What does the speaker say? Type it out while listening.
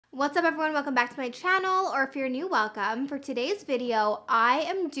What's up everyone, welcome back to my channel, or if you're new, welcome. For today's video, I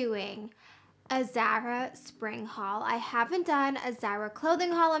am doing a Zara spring haul. I haven't done a Zara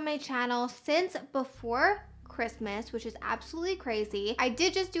clothing haul on my channel since before Christmas, which is absolutely crazy. I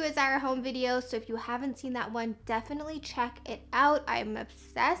did just do a Zara home video, so if you haven't seen that one, definitely check it out. I'm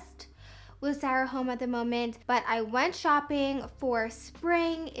obsessed with Zara home at the moment, but I went shopping for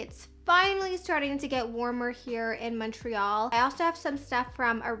spring. It's finally starting to get warmer here in Montreal. I also have some stuff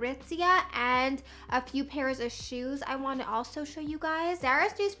from Aritzia and a few pairs of shoes I want to also show you guys.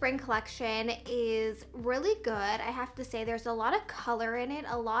 Zara's new spring collection is really good. I have to say there's a lot of color in it,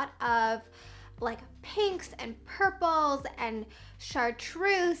 a lot of like pinks and purples and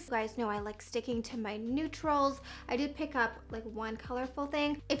chartreuse. You guys know I like sticking to my neutrals. I did pick up like one colorful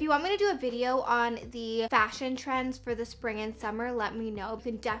thing. If you want me to do a video on the fashion trends for the spring and summer, let me know.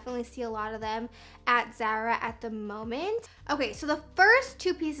 You can definitely see a lot of them at Zara at the moment. Okay, so the first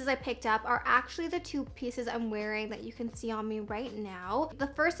two pieces I picked up are actually the two pieces I'm wearing that you can see on me right now. The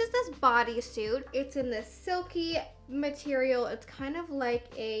first is this bodysuit. It's in this silky material. It's kind of like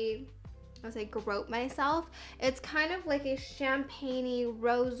a, I was like, grope myself. It's kind of like a champagne-y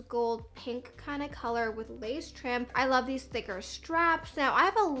rose gold pink kind of color with lace trim. I love these thicker straps. Now, I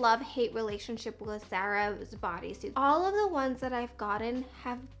have a love-hate relationship with Zara's bodysuits. All of the ones that I've gotten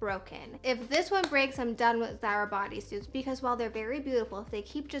have broken. If this one breaks, I'm done with Zara bodysuits, because while they're very beautiful, if they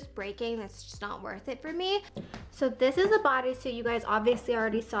keep just breaking, that's just not worth it for me. So this is a bodysuit. You guys obviously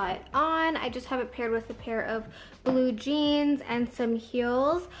already saw it on. I just have it paired with a pair of blue jeans and some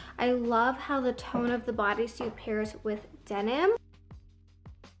heels. I love how the tone of the bodysuit pairs with denim.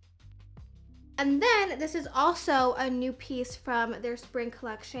 And then this is also a new piece from their spring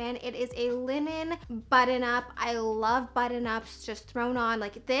collection. It is a linen button-up. I love button-ups just thrown on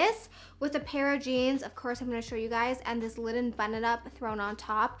like this with a pair of jeans. Of course, I'm going to show you guys. And this linen button-up thrown on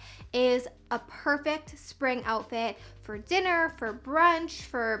top is a perfect spring outfit for dinner, for brunch,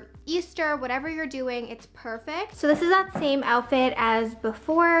 for Easter, whatever you're doing, it's perfect. So this is that same outfit as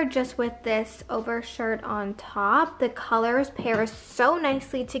before, just with this overshirt on top. The colors pair so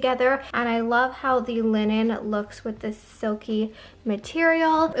nicely together, and I love how the linen looks with this silky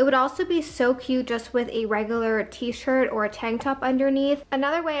material. It would also be so cute just with a regular t-shirt or a tank top underneath.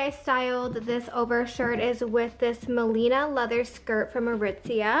 Another way I styled this overshirt is with this Melina leather skirt from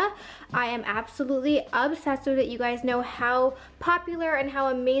Aritzia. I am absolutely obsessed with it. You guys know how popular and how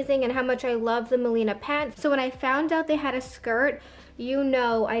amazing and how much I love the Melina pants. So when I found out they had a skirt, you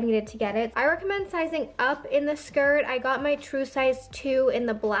know I needed to get it. I recommend sizing up in the skirt. I got my true size 2 in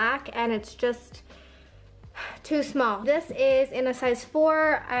the black, and it's just too small. This is in a size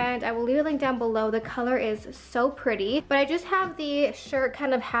 4, and I will leave a link down below. The color is so pretty, but I just have the shirt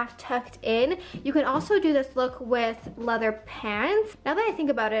kind of half tucked in. You can also do this look with leather pants. Now that I think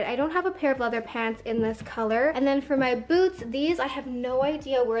about it, I don't have a pair of leather pants in this color. And then for my boots, these I have no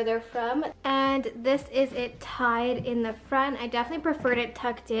idea where they're from, and this is it tied in the front. I definitely preferred it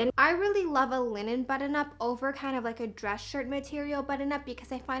tucked in. I really love a linen button-up over kind of like a dress shirt material button-up,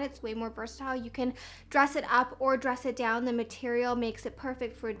 because I find it's way more versatile. You can dress it up or dress it down. The material makes it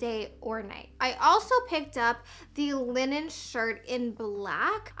perfect for day or night. I also picked up the linen shirt in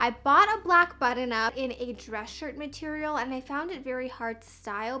black. I bought a black button up in a dress shirt material, and I found it very hard to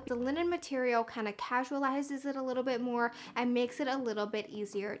style. The linen material kind of casualizes it a little bit more and makes it a little bit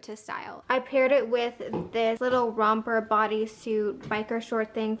easier to style. I paired it with this little romper bodysuit biker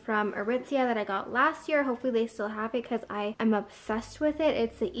short thing from Aritzia that I got last year. Hopefully they still have it, because I am obsessed with it.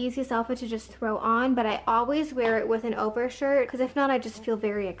 It's the easiest outfit to just throw on, but I always wear it with an overshirt, because if not, I just feel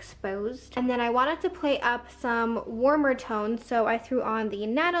very exposed. And then I wanted to play up some warmer tones, so I threw on the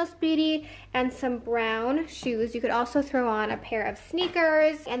Nano Speedy and some brown shoes. You could also throw on a pair of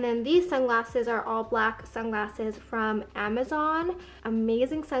sneakers. And then these sunglasses are all black sunglasses from Amazon.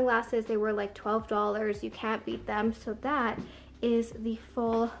 Amazing sunglasses. They were like $12. You can't beat them. So that is the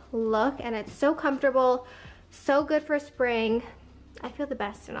full look, and it's so comfortable, so good for spring. I feel the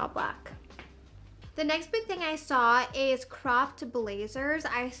best in all black. The next big thing I saw is cropped blazers.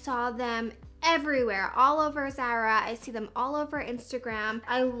 I saw them everywhere, all over Zara. I see them all over Instagram.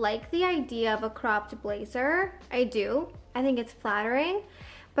 I like the idea of a cropped blazer. I do. I think it's flattering.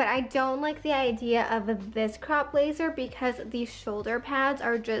 But I don't like the idea of this crop blazer, because these shoulder pads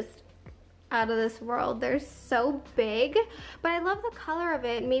are just out of this world. They're so big, but I love the color of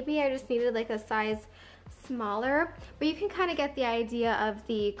it. Maybe I just needed like a size smaller, but you can kind of get the idea of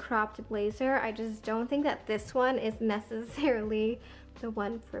the cropped blazer. I just don't think that this one is necessarily the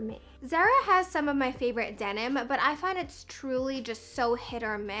one for me. Zara has some of my favorite denim, but I find it's truly just so hit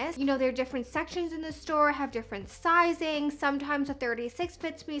or miss. You know, there are different sections in the store, have different sizing. Sometimes a 36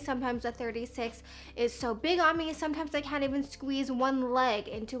 fits me, sometimes a 36 is so big on me, sometimes I can't even squeeze one leg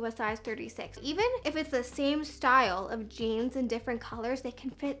into a size 36. Even if it's the same style of jeans in different colors, they can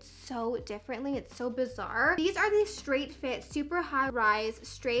fit so differently. It's so bizarre. These are the straight fit, super high rise,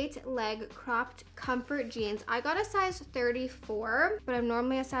 straight leg cropped comfort jeans. I got a size 34, but I'm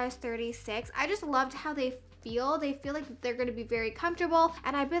normally a size 36. I just loved how they feel. They feel like they're going to be very comfortable,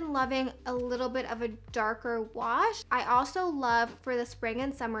 and I've been loving a little bit of a darker wash. I also love, for the spring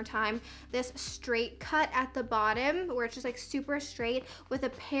and summertime, this straight cut at the bottom where it's just like super straight with a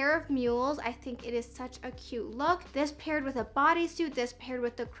pair of mules. I think it is such a cute look. This paired with a bodysuit, this paired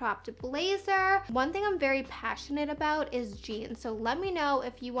with the cropped blazer. One thing I'm very passionate about is jeans, so let me know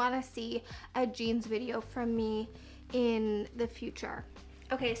if you want to see a jeans video from me in the future.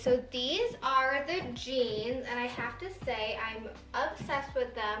 Okay, so these are the jeans, and I have to say I'm obsessed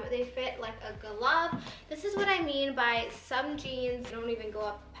with them. They fit like a glove. This is what I mean by some jeans don't even go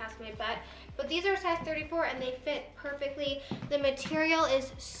up past my butt, but these are size 34 and they fit perfectly. The material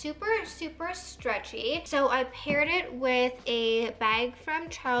is super, super stretchy. So I paired it with a bag from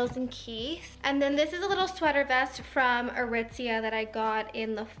Charles & Keith. And then this is a little sweater vest from Aritzia that I got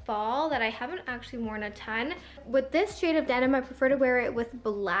in the fall that I haven't actually worn a ton. With this shade of denim, I prefer to wear it with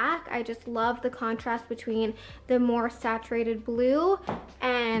black. I just love the contrast between the more saturated blue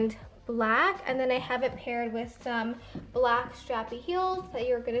and black, and then I have it paired with some black strappy heels that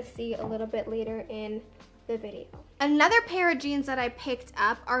you're gonna see a little bit later in the video. Another pair of jeans that I picked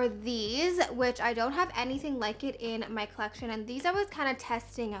up are these, which I don't have anything like it in my collection, and these I was kind of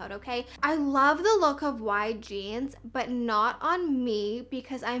testing out, okay? I love the look of wide jeans, but not on me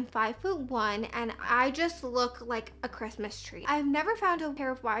because I'm 5'1" and I just look like a Christmas tree. I've never found a pair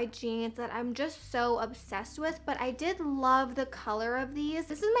of wide jeans that I'm just so obsessed with, but I did love the color of these.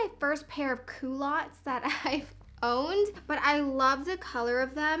 This is my first pair of culottes that I've owned, but I love the color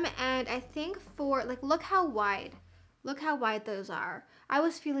of them, and I think for, like, look how wide those are. I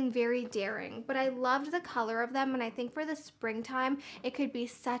was feeling very daring, but I loved the color of them, and I think for the springtime, it could be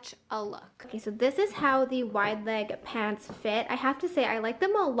such a look. Okay, so this is how the wide leg pants fit. I have to say, I like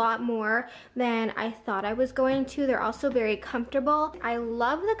them a lot more than I thought I was going to. They're also very comfortable. I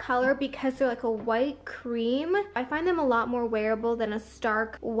love the color because they're like a white cream. I find them a lot more wearable than a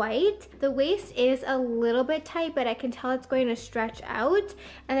stark white. The waist is a little bit tight, but I can tell it's going to stretch out.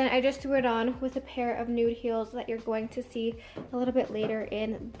 And then I just threw it on with a pair of nude heels that you're going to see a little bit later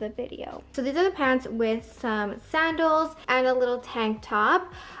in the video. So these are the pants with some sandals and a little tank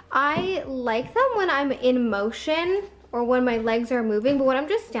top. I like them when I'm in motion or when my legs are moving, but when I'm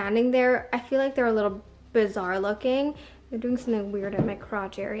just standing there, I feel like they're a little bizarre looking. They're doing something weird at my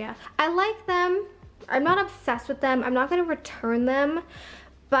crotch area. I like them. I'm not obsessed with them. I'm not gonna return them,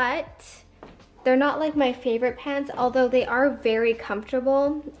 but they're not like my favorite pants, although they are very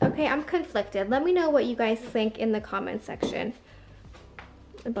comfortable. Okay, I'm conflicted. Let me know what you guys think in the comment section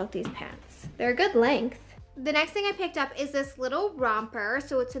about these pants. They're a good length. The next thing I picked up is this little romper.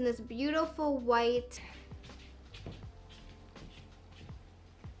 So it's in this beautiful white,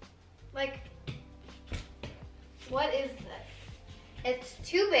 like, what is this? It's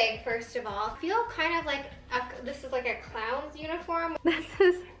too big, first of all. I feel kind of like, this is like a clown's uniform. This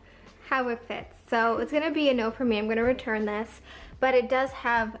is how it fits. So it's gonna be a no for me. I'm gonna return this, but it does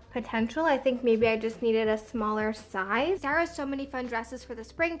have potential. I think maybe I just needed a smaller size. Zara has so many fun dresses for the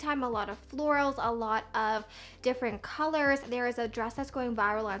springtime, a lot of florals, a lot of different colors. There is a dress that's going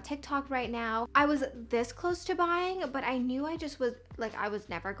viral on TikTok right now. I was this close to buying, but I knew I just was like, I was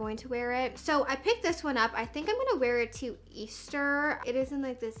never going to wear it. So I picked this one up. I think I'm gonna wear it to Easter. It is in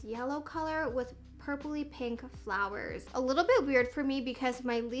like this yellow color with purpley pink flowers. A little bit weird for me because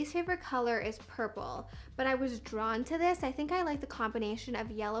my least favorite color is purple, but I was drawn to this. I think I like the combination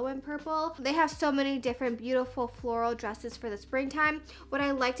of yellow and purple. They have so many different beautiful floral dresses for the springtime. What I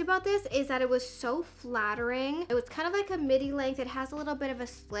liked about this is that it was so flattering. It was kind of like a midi length. It has a little bit of a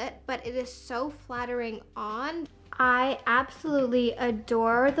slit, but it is so flattering on. I absolutely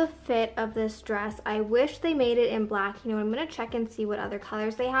adore the fit of this dress. I wish they made it in black. You know, I'm gonna check and see what other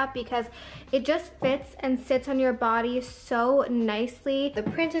colors they have because it just fits and sits on your body so nicely. The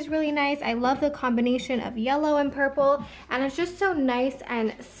print is really nice. I love the combination of yellow and purple, and it's just so nice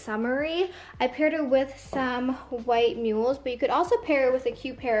and summery. I paired it with some white mules, but you could also pair it with a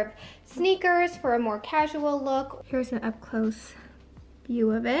cute pair of sneakers for a more casual look. Here's an up-close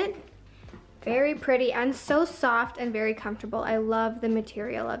view of it. Very pretty and so soft and very comfortable. I love the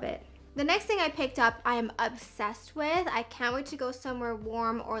material of it. The next thing I picked up, I am obsessed with. I can't wait to go somewhere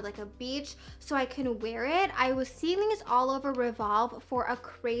warm or like a beach so I can wear it. I was seeing these all over Revolve for a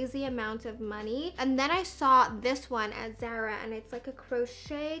crazy amount of money. And then I saw this one at Zara, and it's like a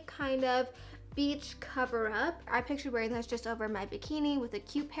crochet kind of beach cover up. I pictured wearing this just over my bikini with a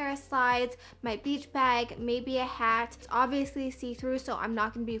cute pair of slides, my beach bag, maybe a hat. It's obviously see-through, so I'm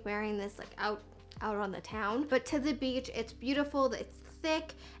not gonna be wearing this like out on the town. But to the beach, it's beautiful, it's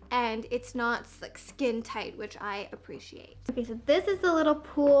thick, and it's not like skin tight, which I appreciate. Okay, so this is the little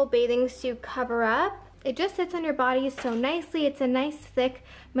pool bathing suit cover up. It just sits on your body so nicely. It's a nice thick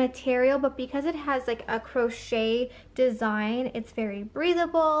material, but because it has like a crochet design, it's very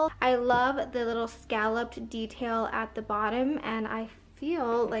breathable. I love the little scalloped detail at the bottom, and I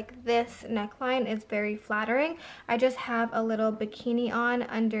feel like this neckline is very flattering. I just have a little bikini on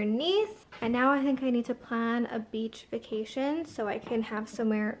underneath, and now I think I need to plan a beach vacation so I can have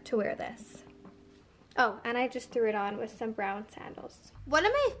somewhere to wear this. Oh, and I just threw it on with some brown sandals. One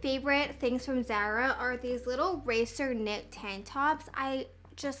of my favorite things from Zara are these little racer knit tank tops. I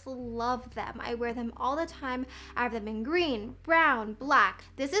just love them. I wear them all the time. I have them in green, brown, black.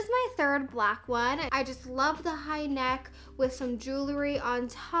 This is my third black one. I just love the high neck with some jewelry on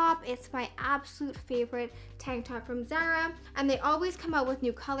top. It's my absolute favorite tank top from Zara, and they always come out with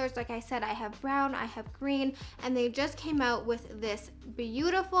new colors. Like I said, I have brown, I have green, and they just came out with this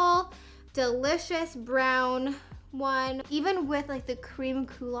beautiful, delicious brown one, even with like the cream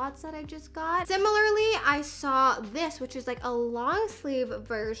culottes that I just got. Similarly, I saw this, which is like a long sleeve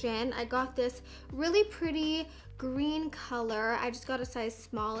version. I got this really pretty green color. I just got a size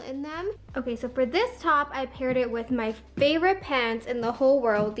small in them. Okay, so for this top, I paired it with my favorite pants in the whole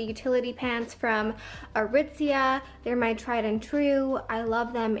world, the utility pants from Aritzia. They're my tried and true. I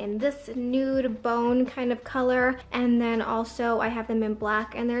love them in this nude bone kind of color. And then also I have them in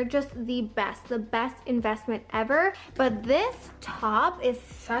black, and they're just the best investment ever. But this top is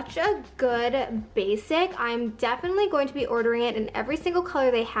such a good basic. I'm definitely going to be ordering it in every single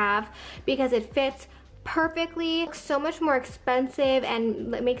color they have because it fits perfectly. It's so much more expensive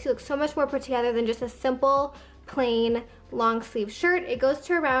and it makes you look so much more put together than just a simple plain long sleeve shirt. It goes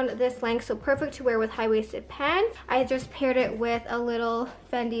to around this length, so perfect to wear with high-waisted pants. I just paired it with a little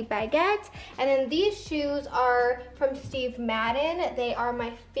Fendi baguette. And then these shoes are from Steve Madden. They are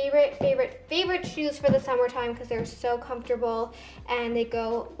my favorite shoes for the summertime because they're so comfortable and they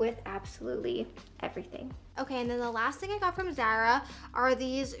go with absolutely everything. Okay, and then the last thing I got from Zara are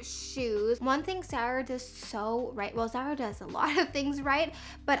these shoes. One thing Zara does so right, well, Zara does a lot of things right,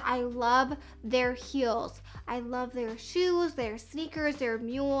 but I love their heels. I love their shoes, their sneakers, their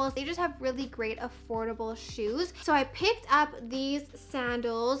mules. They just have really great affordable shoes. So I picked up these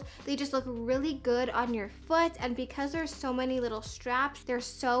sandals. They just look really good on your foot, and because there's so many little straps, they're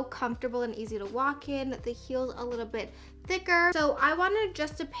so comfortable and easy to walk in. The heel's a little bit thicker. So I wanted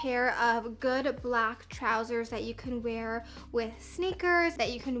just a pair of good black trousers that you can wear with sneakers,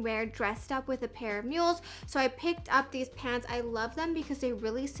 that you can wear dressed up with a pair of mules. So I picked up these pants. I love them because they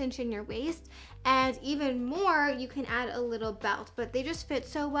really cinch in your waist, and even more, you can add a little belt, but they just fit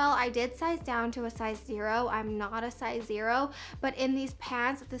so well. I did size down to a size 0. I'm not a size 0, but in these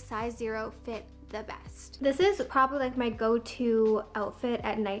pants, the size 0 fit the best. This is probably like my go-to outfit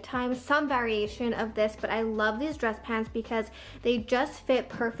at nighttime, some variation of this, but I love these dress pants because they just fit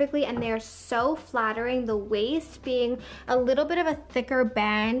perfectly and they're so flattering. The waist being a little bit of a thicker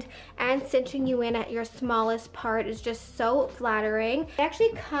band and cinching you in at your smallest part is just so flattering. They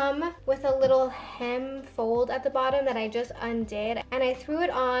actually come with a little hem fold at the bottom that I just undid, and I threw it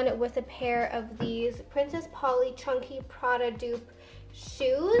on with a pair of these Princess Polly Chunky Prada dupe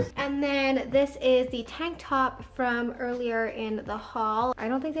shoes. And then this is the tank top from earlier in the haul. I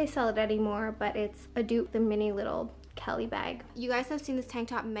don't think they sell it anymore, but it's a dupe, the mini little Kelly bag. You guys have seen this tank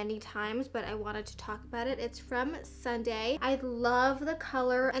top many times, but I wanted to talk about it. It's from Sunday. I love the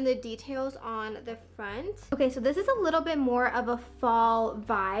color and the details on the front. Okay, so this is a little bit more of a fall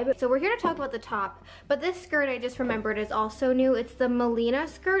vibe. So we're here to talk about the top, but this skirt I just remembered is also new. It's the Melina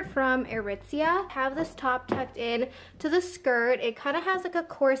skirt from Aritzia. I have this top tucked in to the skirt. It kind of has like a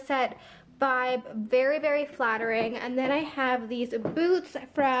corset vibe, very flattering. And then I have these boots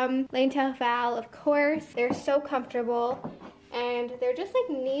from Lane Val, of course. They're so comfortable and they're just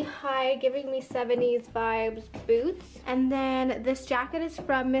like knee-high, giving me 70s vibes boots. And then this jacket is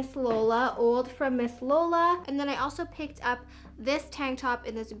from Miss Lola, old from Miss Lola. And then I also picked up this tank top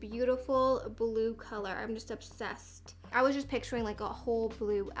in this beautiful blue color. I'm just obsessed. I was just picturing like a whole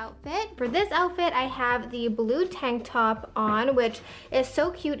blue outfit. For this outfit, I have the blue tank top on, which is so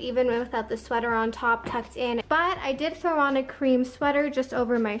cute even without the sweater on top tucked in. But I did throw on a cream sweater just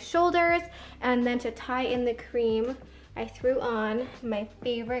over my shoulders, and then to tie in the cream, I threw on my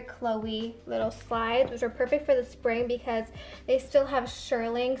favorite Chloe little slides, which are perfect for the spring because they still have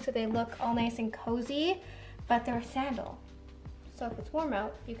shirling, so they look all nice and cozy, but they're a sandal. So if it's warm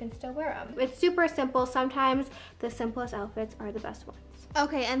out, you can still wear them. It's super simple. Sometimes the simplest outfits are the best ones.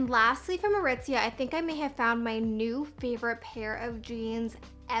 Okay, and lastly from Aritzia, I think I may have found my new favorite pair of jeans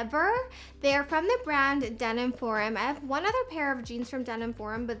ever. They're from the brand Denim Forum. I have one other pair of jeans from Denim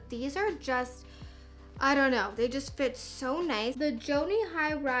Forum, but these are just, I don't know, they just fit so nice. The Joni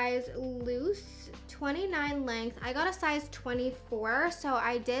High Rise Loose 29 length. I got a size 24, so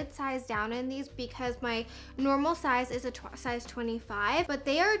I did size down in these because my normal size is a size 25, but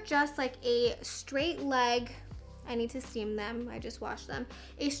they are just like a straight leg. I need to steam them. I just washed them.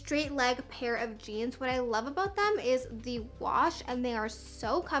 A straight leg pair of jeans. What I love about them is the wash, and they are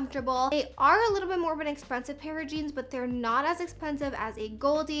so comfortable. They are a little bit more of an expensive pair of jeans, but they're not as expensive as a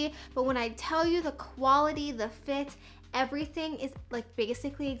Goldie. But when I tell you the quality, the fit, everything is like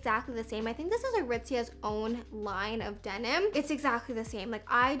basically exactly the same. I think this is Aritzia's own line of denim. It's exactly the same. Like,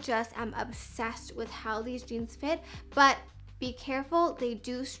 I just am obsessed with how these jeans fit, but be careful, they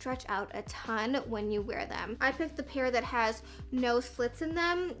do stretch out a ton when you wear them. I picked the pair that has no slits in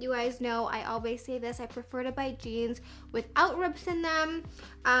them. You guys know I always say this, I prefer to buy jeans without rips in them,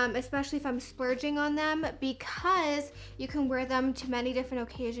 especially if I'm splurging on them, because you can wear them to many different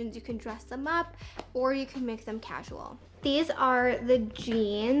occasions. You can dress them up or you can make them casual. These are the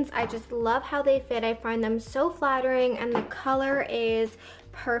jeans. I just love how they fit. I find them so flattering, and the color is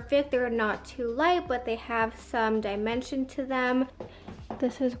perfect. They're not too light, but they have some dimension to them.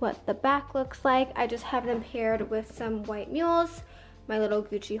 This is what the back looks like. I just have them paired with some white mules, my little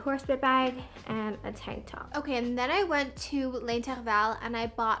Gucci horsebit bag, and a tank top. Okay, and then I went to L'Intervalle and I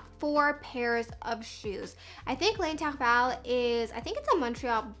bought 4 pairs of shoes. I think L'Intervalle is, I think it's a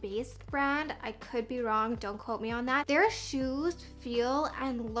Montreal-based brand. I could be wrong, don't quote me on that. Their shoes feel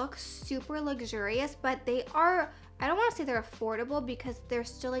and look super luxurious, but they are, I don't want to say they're affordable because they're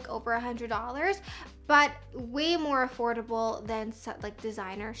still like over $100, but way more affordable than like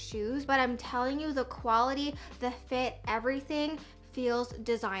designer shoes. But I'm telling you, the quality, the fit, everything feels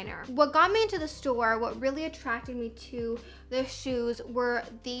designer. What got me into the store, what really attracted me to the shoes were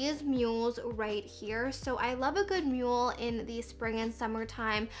these mules right here. So I love a good mule in the spring and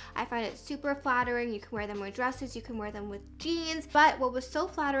summertime. I find it super flattering. You can wear them with dresses, you can wear them with jeans, but what was so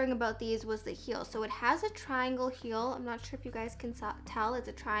flattering about these was the heel. So it has a triangle heel. I'm not sure if you guys can tell, it's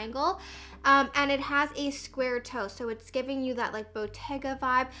a triangle, and it has a square toe, so it's giving you that like Bottega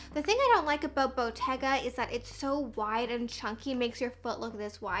vibe. The thing I don't like about Bottega is that it's so wide and chunky, it makes your foot look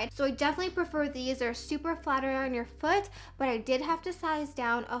this wide. So I definitely prefer these. They're super flattering on your foot, but I did have to size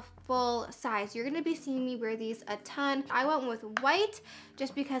down a full size. You're gonna be seeing me wear these a ton. I went with white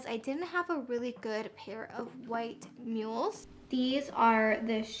just because I didn't have a really good pair of white mules. These are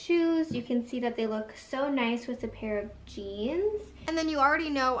the shoes. You can see that they look so nice with a pair of jeans. And then you already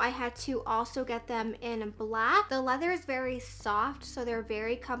know I had to also get them in black. The leather is very soft, so they're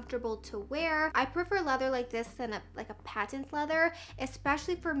very comfortable to wear. I prefer leather like this than like a patent leather,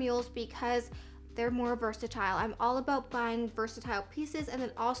 especially for mules because they're more versatile. I'm all about buying versatile pieces, and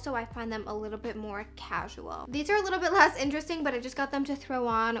then also I find them a little bit more casual. These are a little bit less interesting, but I just got them to throw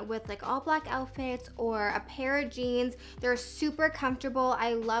on with like all black outfits or a pair of jeans. They're super comfortable.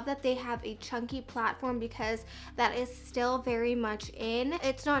 I love that they have a chunky platform because that is still very much in.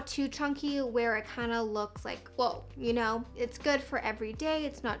 It's not too chunky where it kind of looks like, whoa, you know? It's good for every day.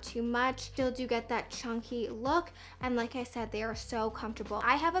 It's not too much. Still do get that chunky look, and like I said, they are so comfortable.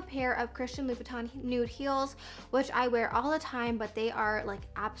 I have a pair of Christian Louboutin nude heels, which I wear all the time, but they are like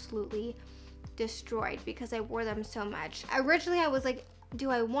absolutely destroyed because I wore them so much. Originally I was like, do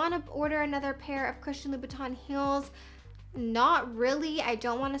I want to order another pair of Christian Louboutin heels? Not really. I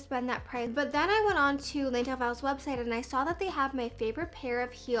don't want to spend that price. But then I went on to L'Intervalle's website and I saw that they have my favorite pair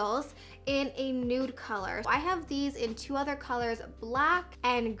of heels in a nude color. I have these in 2 other colors, black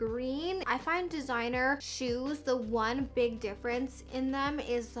and green. I find designer shoes, the one big difference in them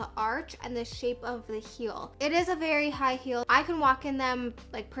is the arch and the shape of the heel. It is a very high heel. I can walk in them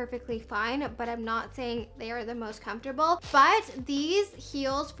like perfectly fine, but I'm not saying they are the most comfortable. But these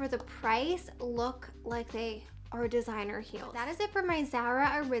heels for the price look like they or designer heels. That is it for my Zara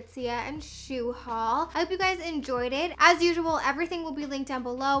Aritzia and shoe haul. I hope you guys enjoyed it. As usual, everything will be linked down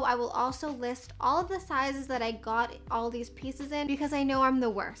below. I will also list all of the sizes that I got all these pieces in, because I know I'm the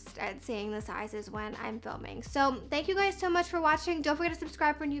worst at saying the sizes when I'm filming. So thank you guys so much for watching. Don't forget to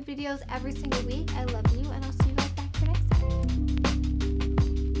subscribe for new videos every single week. I love you, and I'll see you